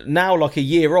now, like a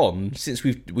year on, since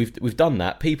we've done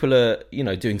that, people are,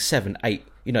 doing 7, 8.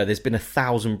 There's been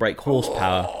 1,000 brake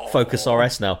horsepower Focus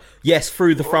RS now. Yes,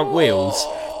 through the front wheels,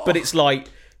 but it's like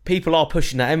people are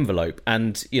pushing that envelope,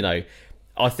 and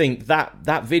I think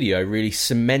that video really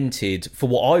cemented for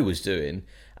what I was doing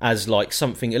as like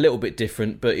something a little bit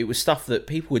different, but it was stuff that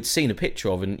people had seen a picture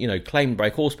of and claimed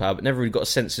brake horsepower, but never really got a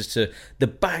sense as to the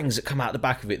bangs that come out the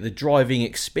back of it, the driving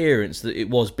experience that it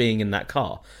was being in that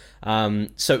car.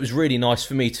 So it was really nice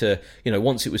for me to,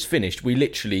 once it was finished, we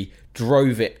literally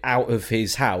drove it out of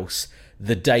his house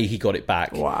the day he got it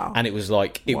back. Wow. And it was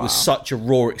like, it was such a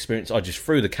raw experience. I just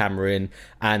threw the camera in,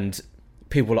 and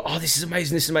people were like, oh, this is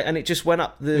amazing, and it just went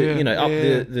up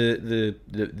the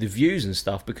views and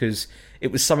stuff, because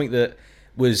it was something that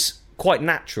was quite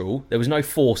natural. There was no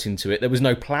force into it. There was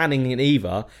no planning in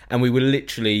either, and we were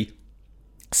literally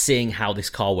seeing how this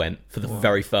car went for the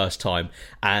very first time,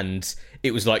 and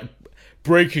it was like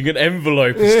breaking an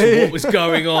envelope as to what was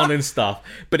going on and stuff.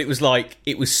 But it was like,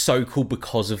 it was so cool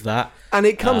because of that. And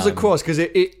it comes across because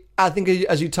I think,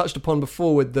 as you touched upon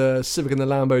before with the Civic and the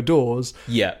Lambo doors,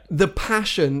 Yeah. the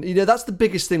passion, that's the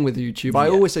biggest thing with YouTube. I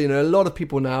always say, a lot of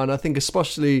people now, and I think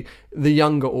especially the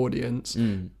younger audience,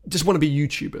 just want to be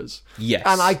YouTubers. Yes,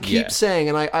 And I keep yeah. saying,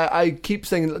 and I keep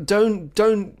saying,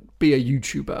 don't be a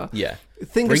YouTuber. Yeah.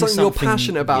 Think Bring of something you're something-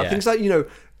 passionate about. yeah. Things like,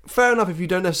 fair enough if you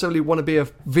don't necessarily want to be a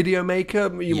video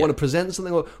maker, you want to present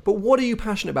something, but what are you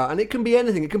passionate about? And it can be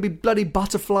anything. It can be bloody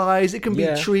butterflies, it can be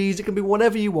Yeah. trees, it can be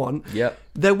whatever you want. Yep.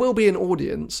 There will be an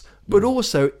audience, but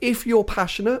also, if you're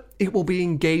passionate, it will be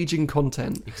engaging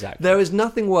content. Exactly. There is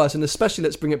nothing worse, and especially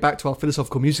let's bring it back to our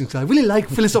philosophical music, because I really like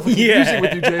philosophical music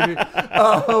with you, Jamie,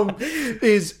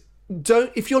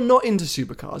 if you're not into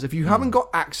supercars, if you haven't got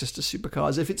access to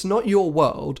supercars, if it's not your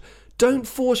world, don't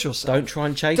force yourself. Don't try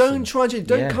and chase Don't them. try and chase.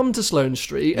 Don't Yeah. come to Sloane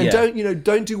Street, and Yeah.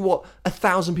 don't do what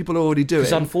 1,000 people are already doing.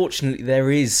 Because unfortunately, there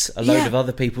is a load Yeah. of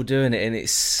other people doing it, and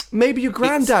it's... Maybe your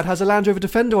granddad has a Land Rover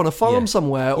Defender on a farm Yeah.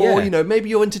 somewhere, or Yeah. Maybe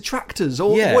you're into tractors,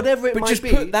 or Yeah. whatever it but might just be.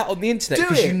 put that on the internet, Do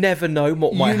because it. you never know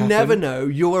what might happen. You never know.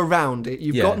 You're around it.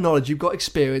 You've Yeah. got knowledge. You've got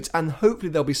experience, and hopefully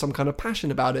there'll be some kind of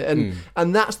passion about it. Mm.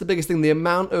 And that's the biggest thing. The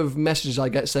amount of messages I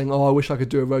get saying, "Oh, I wish I could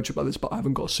do a road trip like this, but I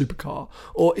haven't got a supercar."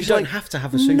 Or You it's don't like, have to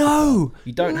have a supercar. No,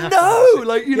 You don't have no. to have a super-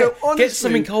 Like Yeah, honestly, get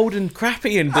something old and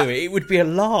crappy and do it. It would be a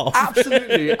laugh.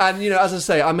 Absolutely. And, as I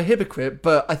say, I'm a hypocrite,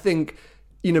 but I think,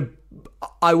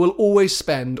 I will always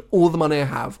spend all the money I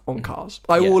have on cars.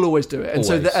 I Yeah. will always do it. And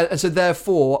Always. so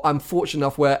therefore, I'm fortunate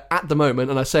enough where at the moment,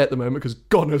 and I say at the moment because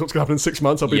God knows what's going to happen in 6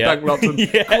 months, I'll be Yeah. bankrupt and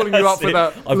Yeah, calling you up that's for it.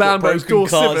 that I've got Lambo's broken door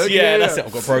cars. Civic. Yeah, that's it.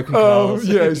 I've got broken cars.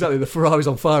 Yeah, exactly. The Ferrari's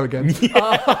on fire again.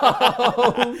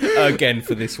 Again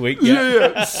for this week.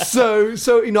 Yeah. Yeah. So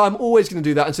I'm always going to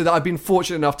do that, and so that I've been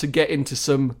fortunate enough to get into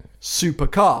some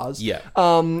supercars. Yeah.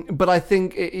 But I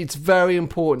think it's very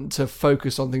important to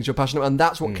focus on things you're passionate about, and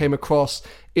that's what came across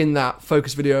in that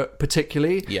focus video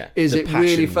particularly. Yeah, Is the it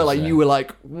really passion felt was like there. you were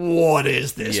like, what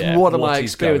is this? Yeah, What am what I is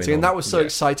experiencing? going And that on? was so Yeah.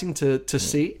 exciting to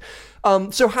see.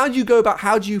 So how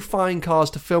do you find cars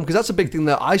to film? Because that's a big thing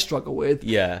that I struggle with.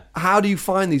 Yeah. How do you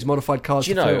find these modified cars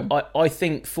Do you to know, film? I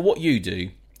think for what you do,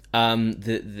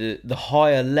 the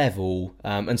higher level,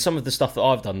 and some of the stuff that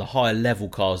I've done, the higher level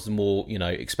cars, the more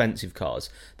expensive cars,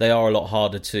 they are a lot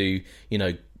harder to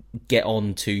get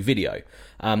on to video.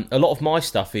 A lot of my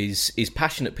stuff is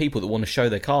passionate people that want to show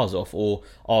their cars off, or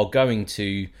are going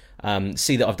to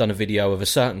see that I've done a video of a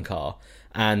certain car,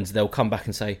 and they'll come back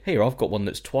and say, "Here, I've got one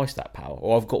that's twice that power,"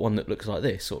 or "I've got one that looks like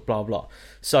this," or blah blah.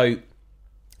 So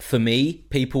for me,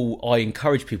 I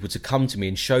encourage people to come to me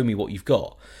and show me what you've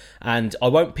got, and I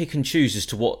won't pick and choose as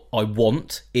to what I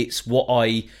want. It's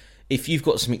if you've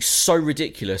got something so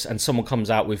ridiculous and someone comes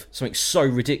out with something so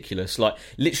ridiculous, like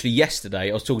literally yesterday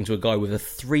I was talking to a guy with a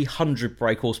 300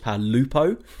 brake horsepower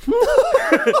Lupo.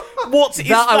 What is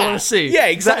that? I want to see. Yeah,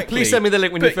 exactly. Please send me the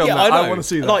link when you film that. I want to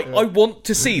see that. Like, I want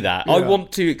to see that. I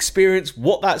want to experience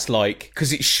what that's like,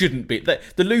 because it shouldn't be.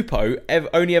 The Lupo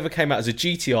only ever came out as a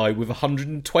GTI with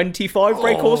 125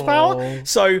 brake horsepower,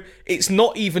 so it's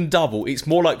not even double. It's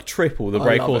more like triple the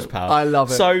brake horsepower. I love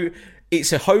it. So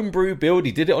it's a homebrew build.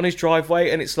 He did it on his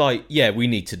driveway, and it's like, yeah, we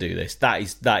need to do this. That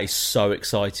is so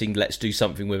exciting. Let's do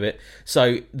something with it.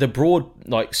 So the broad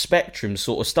spectrum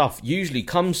sort of stuff usually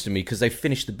comes to me because they've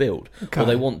finished the build, or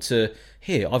they want to.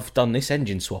 Here, I've done this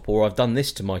engine swap, or I've done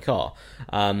this to my car.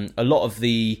 A lot of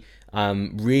the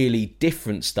really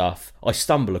different stuff I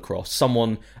stumble across.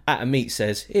 Someone at a meet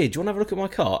says, "Here, do you want to have a look at my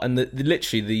car?" And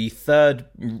literally the third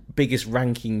biggest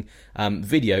ranking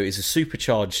video is a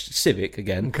supercharged Civic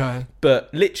again. Okay.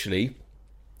 But literally,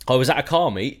 I was at a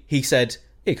car meet. He said,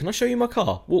 "Here, can I show you my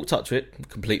car?" Walked up to it,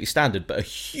 completely standard, but a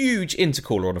huge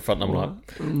intercooler on the front. And I'm like,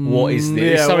 "What is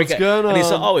this?" Yeah, what's going on? And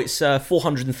he's like, "Oh, it's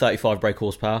 435 brake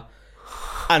horsepower,"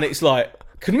 and it's like,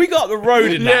 can we go up the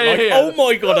road in that? Oh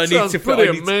my God, I need to...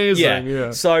 Pretty amazing,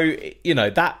 yeah. So,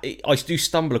 I do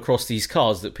stumble across these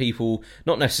cars that people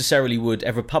not necessarily would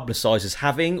ever publicise as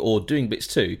having or doing bits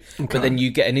to, but then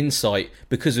you get an insight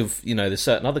because of, the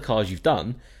certain other cars you've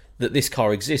done, that this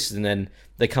car exists, and then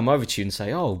they come over to you and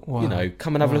say, "Oh,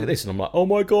 come and have a look at this." And I'm like, "Oh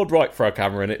my God, right, throw a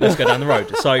camera in it, let's go down the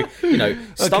road." So,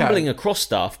 stumbling across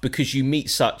stuff because you meet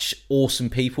such awesome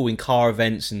people in car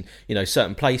events and,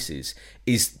 certain places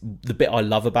is the bit I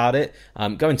love about it.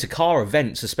 Going to car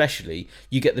events especially,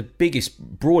 you get the biggest,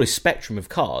 broadest spectrum of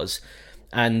cars,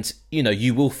 and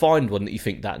you will find one that you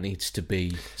think that needs to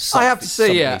be. I have to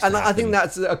say, yeah, and I think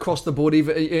that's across the board,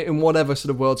 even in whatever sort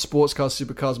of world, sports cars,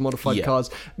 supercars, modified cars.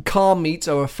 Car meets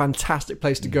are a fantastic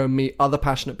place to go and meet other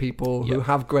passionate people who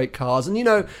have great cars.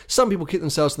 And some people keep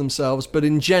themselves to themselves, but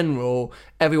in general,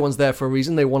 everyone's there for a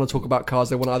reason. They want to talk about cars.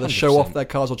 They want to either 100%. Show off their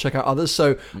cars or check out others.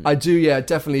 So I do,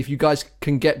 definitely. If you guys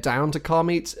can get down to car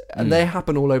meets, and they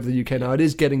happen all over the UK now, it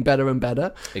is getting better and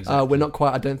better. Exactly. We're not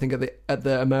quite, I don't think, at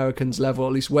the Americans level,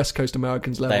 at least West Coast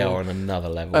Americans level. They are on another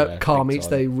level. Car meets,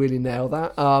 they really nail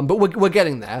that. But we're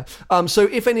getting there. So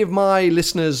if any of my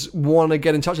listeners want to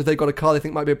get in touch, if they've got a car they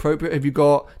think might be appropriate,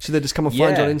 should they just come and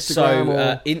find you on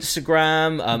Instagram? So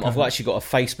Instagram. I've actually got a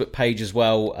Facebook page as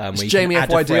well. It's Jamie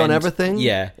FYD on everything.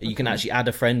 Yeah, you can actually add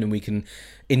a friend and we can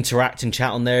interact and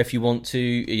chat on there if you want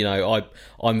to.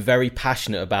 I'm very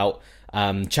passionate about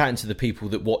chatting to the people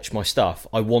that watch my stuff.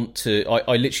 I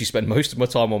literally spend most of my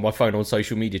time on my phone on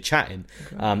social media chatting,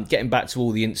 getting back to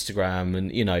all the Instagram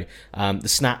and the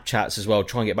Snapchats as well.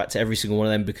 Try and get back to every single one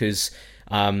of them, because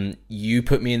you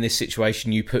put me in this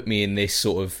situation, you put me in this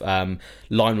sort of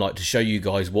limelight to show you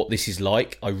guys what this is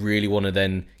like. I really want to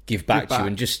then give back to you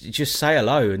and just say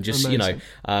hello and just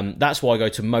that's why I go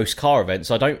to most car events.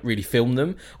 I don't really film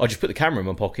them. I just put the camera in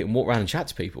my pocket and walk around and chat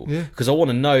to people, because I want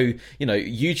to know.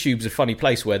 YouTube's a funny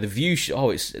place where the view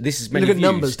this is many views. You look at views,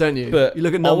 numbers, don't you? But you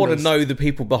look at numbers. I want to know the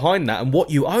people behind that and what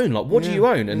you own. Like, what do you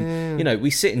own? And we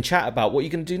sit and chat about what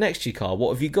you're going to do next to your car.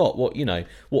 What have you got?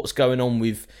 What's going on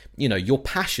with your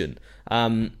passion.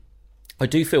 I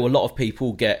do feel a lot of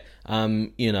people get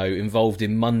involved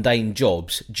in mundane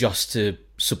jobs just to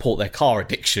support their car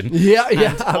addiction.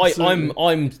 Absolutely.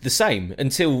 I'm the same.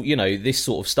 Until this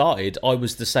sort of started, I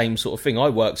was the same sort of thing. I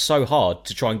worked so hard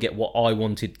to try and get what I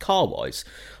wanted car wise.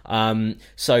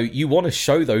 So you want to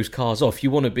show those cars off. You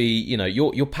want to be,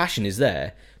 your passion is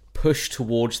there. Push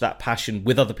towards that passion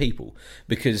with other people,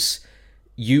 because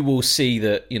you will see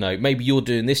that, maybe you're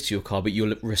doing this to your car, but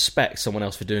you'll respect someone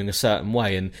else for doing a certain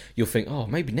way, and you'll think, oh,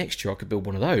 maybe next year I could build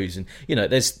one of those. And,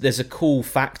 there's a cool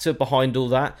factor behind all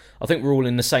that. I think we're all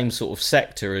in the same sort of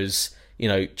sector as,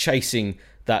 chasing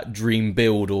that dream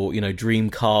build or,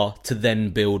 dream car to then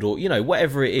build, or,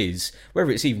 whatever it is, whether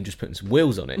it's even just putting some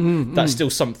wheels on it, that's still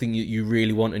something that you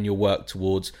really want and you'll work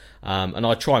towards. And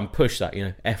I try and push that,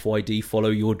 FYD, follow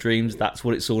your dreams. That's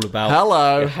what it's all about.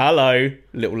 Hello.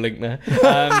 little link there.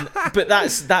 But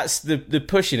that's the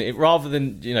pushing it rather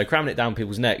than cramming it down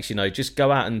people's necks. Just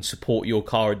go out and support your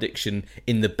car addiction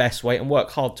in the best way and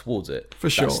work hard towards it. For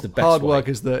sure, that's the best hard way. work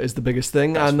is the biggest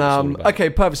thing. That's and okay,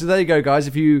 perfect. So there you go, guys.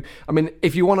 If you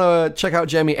want to check out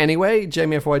Jamie anyway,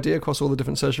 Jamie FYD across all the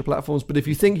different social platforms. But if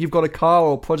you think you've got a car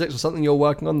or project or something you're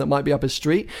working on that might be up his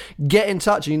street, get in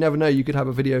touch. And you never know, you could have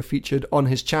a video featured on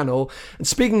his channel. And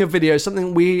speaking of video,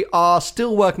 something we are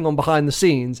still working on behind the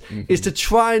scenes is to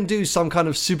try and do some kind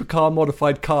of supercar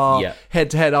modified car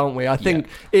head-to-head, aren't we? I think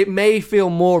it may feel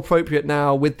more appropriate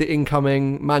now with the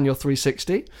incoming manual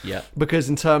 360, because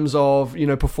in terms of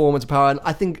performance, power, and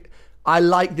I think I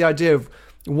like the idea of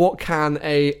what can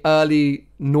a early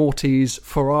noughties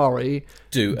Ferrari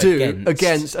do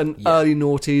against an early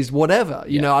noughties whatever,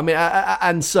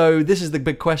 and so this is the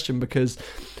big question, because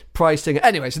pricing.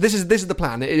 Anyway, so this is the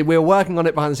plan. We're working on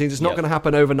it behind the scenes. It's not going to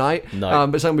happen overnight,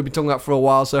 but something we've been talking about for a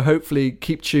while. So hopefully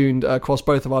keep tuned across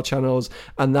both of our channels,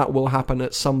 and that will happen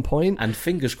at some point. And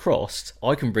fingers crossed,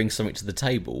 I can bring something to the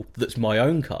table that's my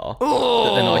own car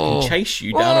that then I can chase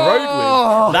you down a road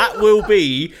with. That will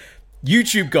be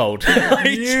YouTube gold. I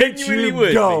genuinely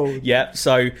would. Gold. Yeah.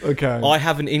 So okay. I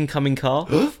have an incoming car,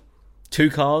 2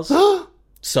 cars.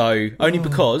 So only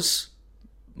because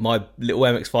my little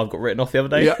MX-5 got written off the other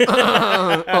day.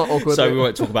 Awkward. So we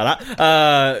won't talk about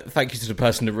that. Thank you to the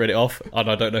person that wrote it off,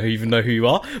 and I don't even know who you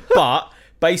are. But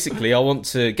basically, I want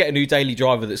to get a new daily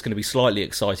driver that's going to be slightly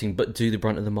exciting, but do the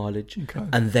brunt of the mileage,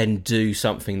 and then do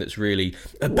something that's really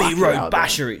a B-road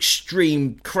basher,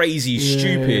 extreme, crazy,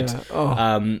 stupid.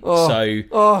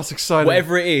 It's exciting.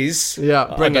 Whatever it is,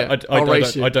 bring it.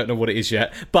 I don't know what it is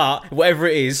yet, but whatever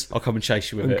it is, I'll come and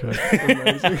chase you with it.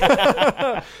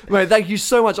 Mate, thank you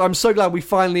so much. I'm so glad we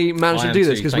finally managed to do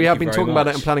this, because we have been talking about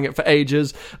it and planning it for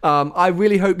ages. I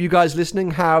really hope you guys listening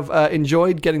have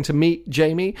enjoyed getting to meet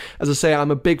Jamie. As I say,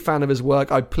 I'm a big fan of his work.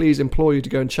 I please implore you to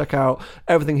go and check out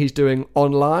everything he's doing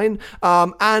online,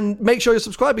 and make sure you're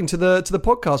subscribing to the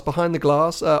podcast Behind the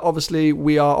Glass. Obviously,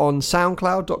 we are on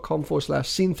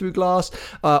SoundCloud.com/SeenThroughGlass,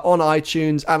 on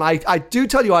iTunes, and I do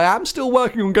tell you, I am still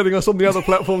working on getting us on the other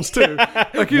platforms too.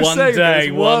 Like you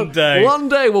say, one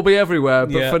day we'll be everywhere.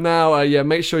 But for now,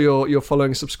 make sure you're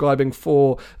following, subscribing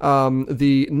for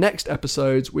the next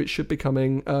episodes, which should be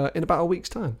coming in about a week's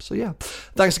time. So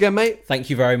thanks again, mate. Thank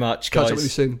you very much, guys. Catch up with you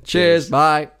soon. Cheers.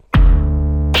 Bye.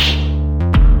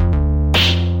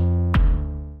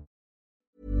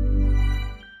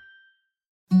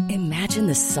 Imagine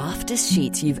the softest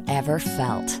sheets you've ever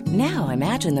felt. Now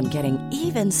imagine them getting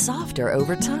even softer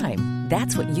over time.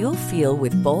 That's what you'll feel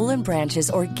with Boll & Branch's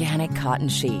organic cotton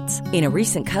sheets. In a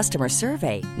recent customer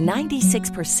survey,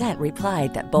 96%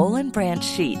 replied that Boll & Branch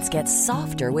sheets get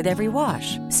softer with every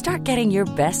wash. Start getting your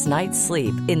best night's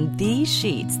sleep in these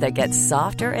sheets that get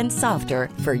softer and softer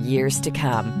for years to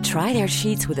come. Try their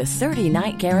sheets with a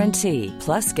 30-night guarantee.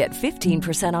 Plus, get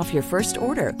 15% off your first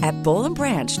order at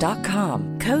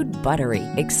BollandBranch.com. Code BUTTERY.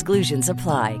 Exclusions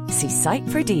apply. See site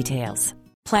for details.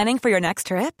 Planning for your next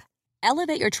trip?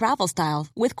 Elevate your travel style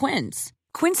with Quince.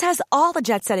 Quince has all the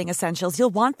jet-setting essentials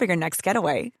you'll want for your next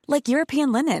getaway, like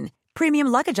European linen, premium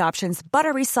luggage options,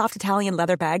 buttery soft Italian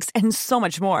leather bags, and so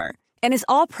much more. And is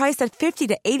all priced at 50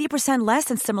 to 80% less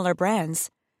than similar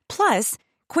brands. Plus,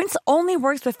 Quince only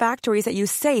works with factories that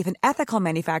use safe and ethical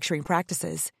manufacturing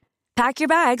practices. Pack your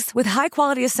bags with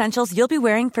high-quality essentials you'll be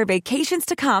wearing for vacations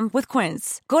to come with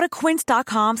Quince. Go to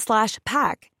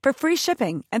quince.com/pack for free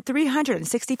shipping and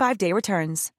 365-day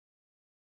returns.